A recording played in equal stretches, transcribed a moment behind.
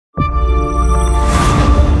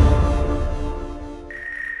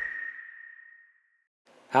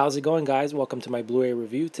How's it going, guys? Welcome to my Blu-ray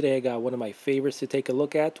review. Today I got one of my favorites to take a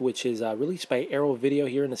look at, which is released by Arrow Video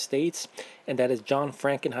here in the States, and that is John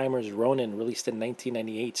Frankenheimer's Ronin, released in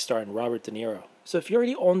 1998, starring Robert De Niro. So if you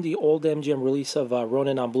already own the old MGM release of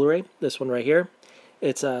Ronin on Blu-ray, this one right here,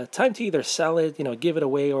 it's time to either sell it, give it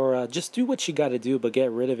away, or just do what you got to do, but get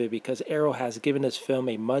rid of it, because Arrow has given this film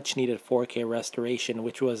a much-needed 4K restoration,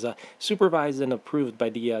 which was supervised and approved by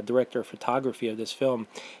the director of photography of this film.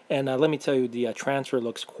 And let me tell you, the transfer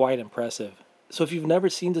looks quite impressive. So if you've never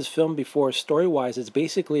seen this film before, story-wise, it's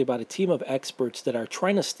basically about a team of experts that are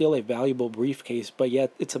trying to steal a valuable briefcase, but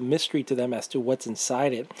yet it's a mystery to them as to what's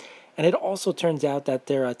inside it. And it also turns out that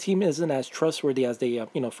their team isn't as trustworthy as they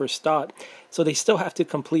first thought. So they still have to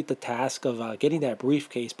complete the task of getting that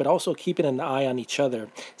briefcase, but also keeping an eye on each other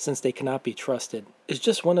since they cannot be trusted. It's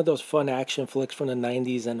just one of those fun action flicks from the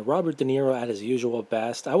 90s, and Robert De Niro at his usual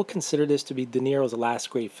best. I would consider this to be De Niro's last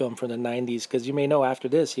great film from the 90s, because you may know after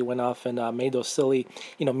this he went off and made those silly,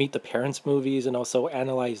 Meet the Parents movies and also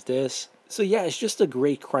Analyze This. So yeah, it's just a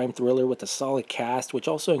great crime thriller with a solid cast, which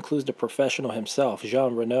also includes the professional himself,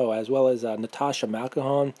 Jean Reno, as well as Natascha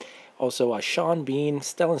McElhone, also Sean Bean,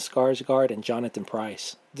 Stellan Skarsgård, and Jonathan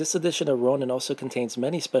Pryce. This edition of Ronin also contains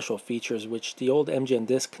many special features, which the old MGM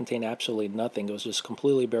disc contained absolutely nothing. It was just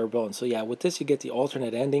completely bare bones. So yeah, with this you get the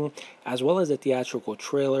alternate ending, as well as a theatrical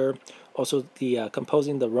trailer, also the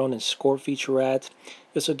composing the Ronin score featurette.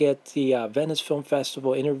 You also get the Venice Film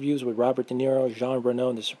Festival interviews with Robert De Niro, Jean Reno,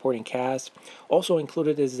 and the supporting cast. Also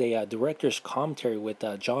included is a director's commentary with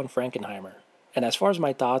John Frankenheimer. And as far as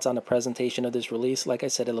my thoughts on the presentation of this release, like I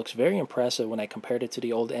said, it looks very impressive when I compared it to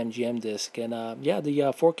the old MGM disc. And yeah, the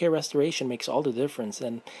 4K restoration makes all the difference.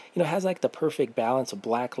 And, it has like the perfect balance of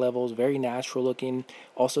black levels, very natural looking.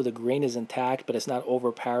 Also, the grain is intact, but it's not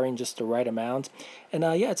overpowering, just the right amount. And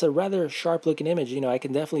yeah, it's a rather sharp looking image. I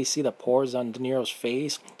can definitely see the pores on De Niro's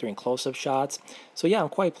face during close-up shots. So yeah, I'm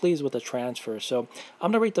quite pleased with the transfer. So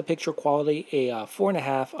I'm going to rate the picture quality a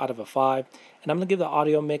 4.5 out of a 5. And I'm going to give the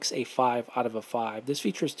audio mix a 5 out of a 5. This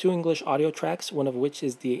features 2 English audio tracks, one of which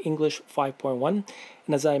is the English 5.1.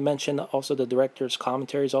 And as I mentioned, also the director's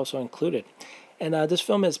commentary is also included. And this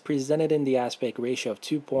film is presented in the aspect ratio of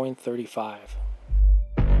 2.35.